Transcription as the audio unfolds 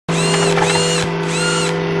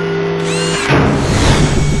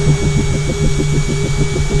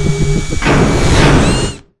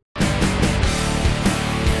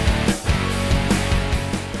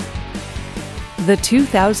The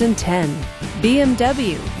 2010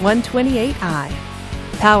 BMW 128i.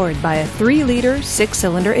 Powered by a 3-liter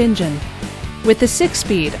 6-cylinder engine. With a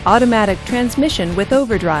 6-speed automatic transmission with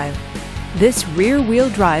overdrive, this rear-wheel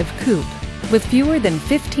drive coupe, with fewer than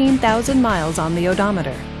 15,000 miles on the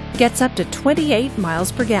odometer, gets up to 28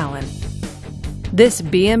 miles per gallon. This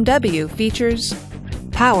BMW features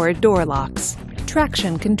power door locks,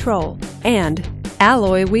 traction control, and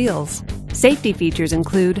alloy wheels. Safety features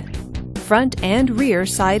include front and rear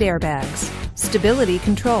side airbags, stability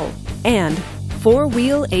control, and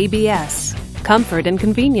 4-wheel ABS. Comfort and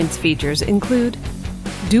convenience features include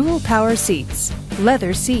dual power seats,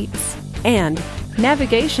 leather seats, and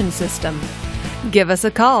navigation system. Give us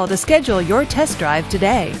a call to schedule your test drive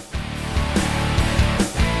today.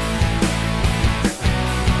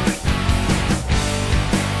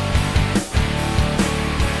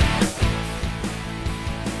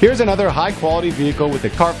 Here's another high-quality vehicle with the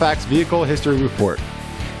Carfax Vehicle History Report.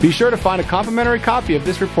 Be sure to find a complimentary copy of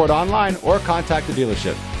this report online or contact the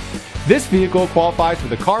dealership. This vehicle qualifies for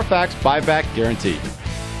the Carfax Buyback Guarantee.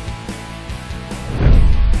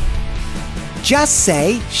 Just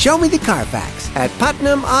say, "Show me the Carfax" at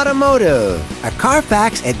Putnam Automotive, a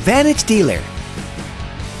Carfax Advantage dealer.